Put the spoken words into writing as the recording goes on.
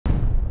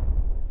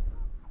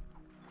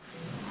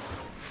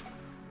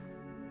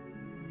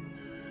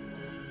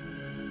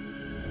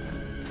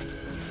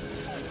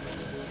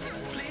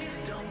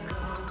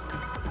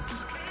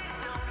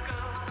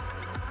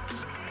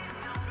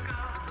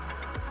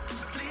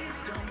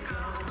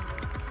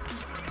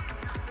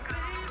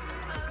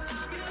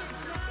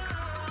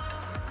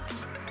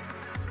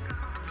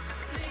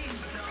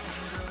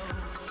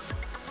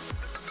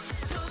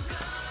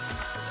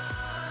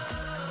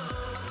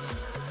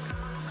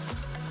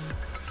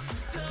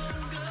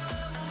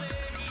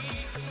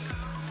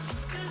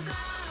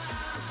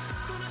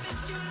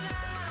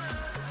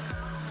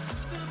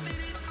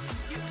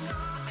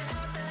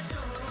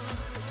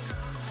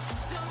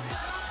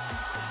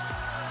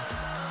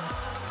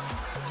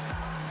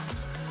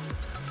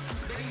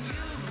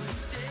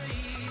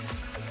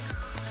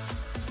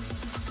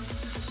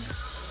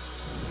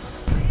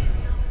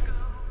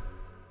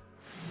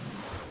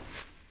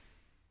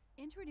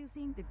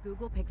Introducing the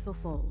Google Pixel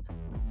Fold,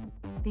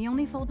 the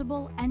only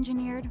foldable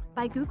engineered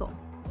by Google.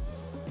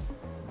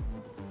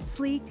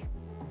 Sleek,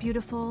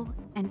 beautiful,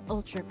 and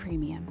ultra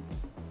premium.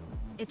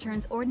 It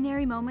turns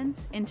ordinary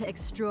moments into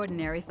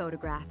extraordinary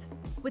photographs.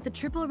 With a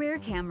triple rear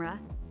camera,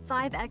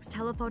 5x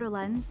telephoto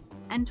lens,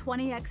 and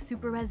 20x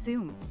super res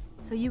zoom,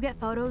 so you get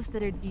photos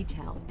that are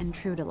detailed and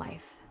true to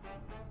life.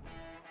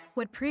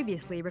 What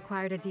previously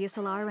required a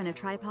DSLR and a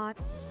tripod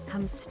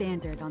comes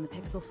standard on the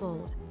Pixel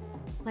Fold,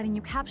 letting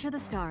you capture the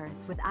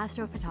stars with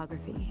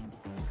astrophotography.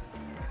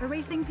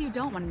 Erase things you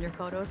don't want in your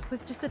photos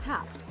with just a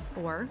tap,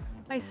 or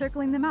by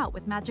circling them out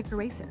with Magic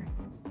Eraser.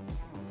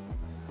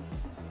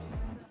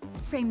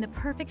 Frame the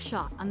perfect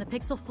shot on the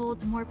Pixel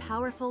Fold's more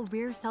powerful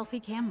rear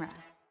selfie camera.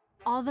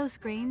 All those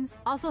screens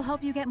also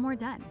help you get more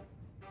done.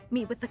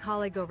 Meet with the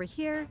colleague over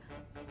here,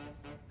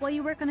 while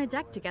you work on a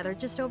deck together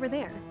just over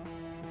there.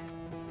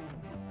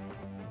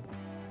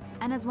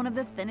 And as one of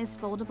the thinnest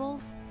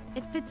foldables,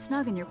 it fits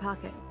snug in your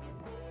pocket,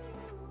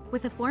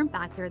 with a form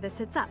factor that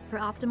sits up for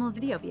optimal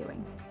video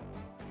viewing.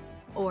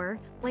 Or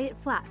lay it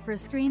flat for a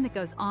screen that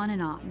goes on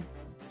and on,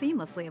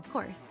 seamlessly of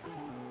course.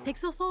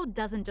 Pixel Fold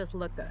doesn't just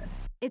look good.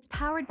 It's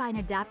powered by an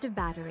adaptive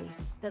battery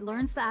that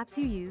learns the apps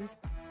you use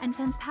and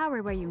sends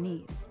power where you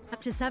need,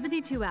 up to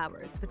 72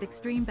 hours with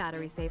extreme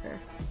battery saver.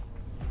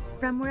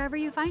 From wherever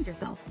you find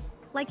yourself,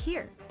 like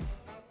here.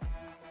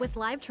 With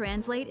Live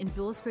Translate in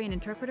dual screen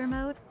interpreter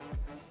mode,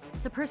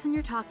 the person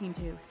you're talking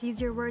to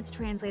sees your words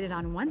translated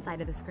on one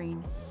side of the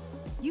screen.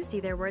 You see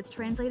their words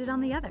translated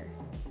on the other,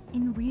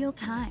 in real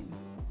time.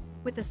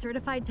 With the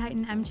certified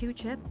Titan M2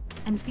 chip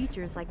and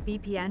features like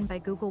VPN by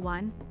Google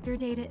One, your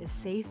data is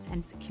safe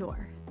and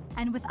secure.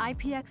 And with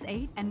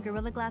IPX8 and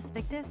Gorilla Glass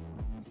Victus,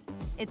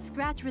 it's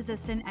scratch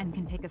resistant and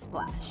can take a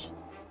splash.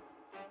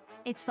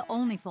 It's the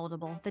only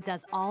foldable that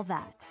does all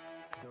that.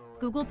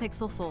 Google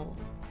Pixel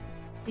Fold,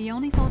 the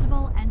only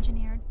foldable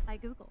engineered by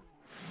Google.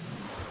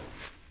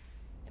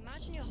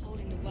 Imagine you're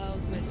holding the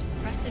world's most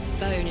impressive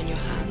phone in your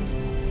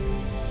hands.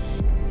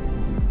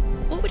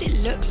 What would it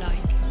look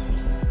like?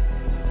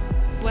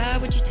 Where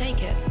would you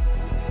take it?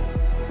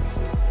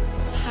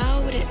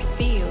 How would it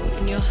feel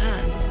in your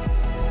hands?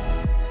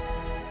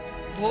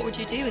 What would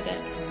you do with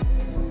it?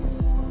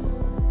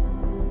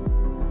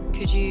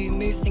 Could you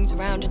move things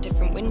around in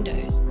different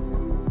windows?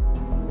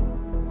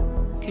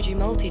 Could you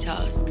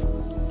multitask?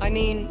 I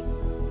mean,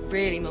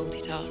 really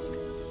multitask.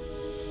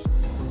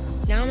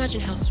 Now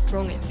imagine how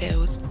strong it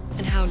feels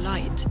and how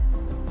light.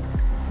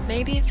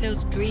 Maybe it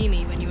feels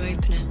dreamy when you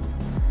open it.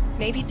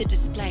 Maybe the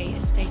display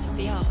is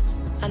state-of-the-art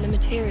and the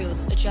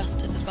materials are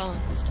just as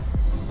advanced.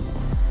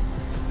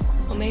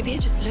 Or maybe it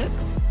just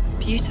looks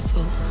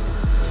beautiful.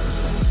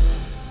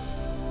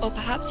 Or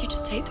perhaps you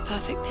just take the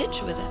perfect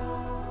picture with it.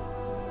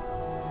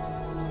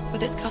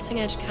 With its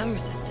cutting-edge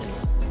camera system.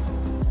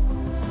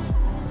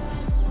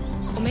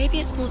 Or maybe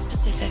it's more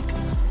specific.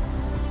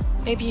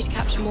 Maybe you'd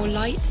capture more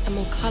light and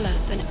more colour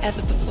than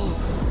ever before.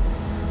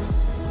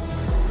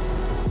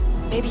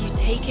 Maybe you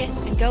take it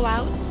and go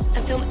out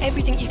and film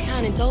everything you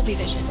can in Dolby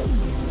Vision,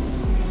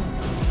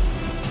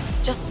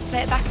 just to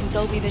play it back in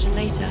Dolby Vision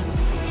later.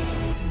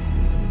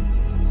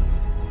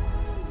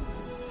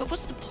 But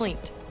what's the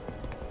point?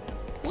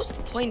 What's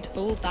the point of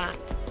all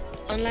that,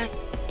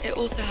 unless it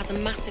also has a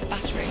massive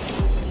battery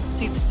and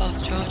super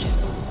fast charging?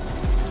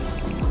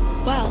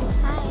 Well,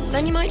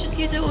 then you might just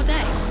use it all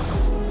day.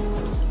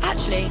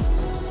 Actually,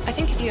 I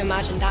think if you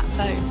imagined that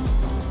phone,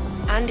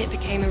 and it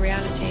became a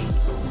reality,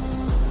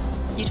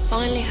 you'd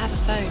finally have a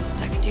phone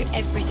that can do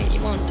everything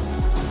you want.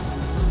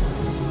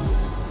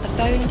 A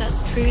phone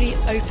that's truly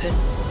open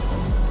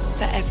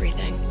for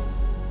everything.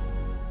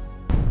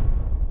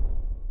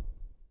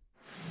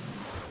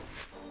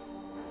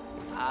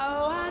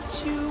 I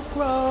watch you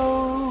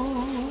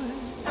grow,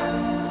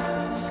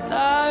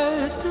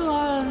 start to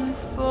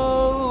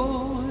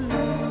unfold,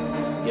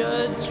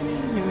 you're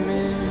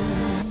dreaming.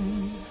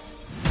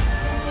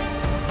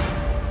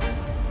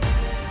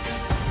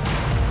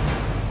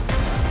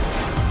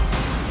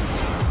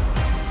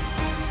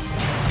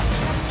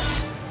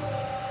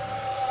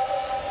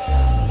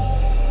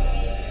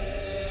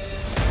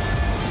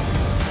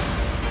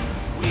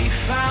 We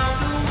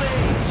found a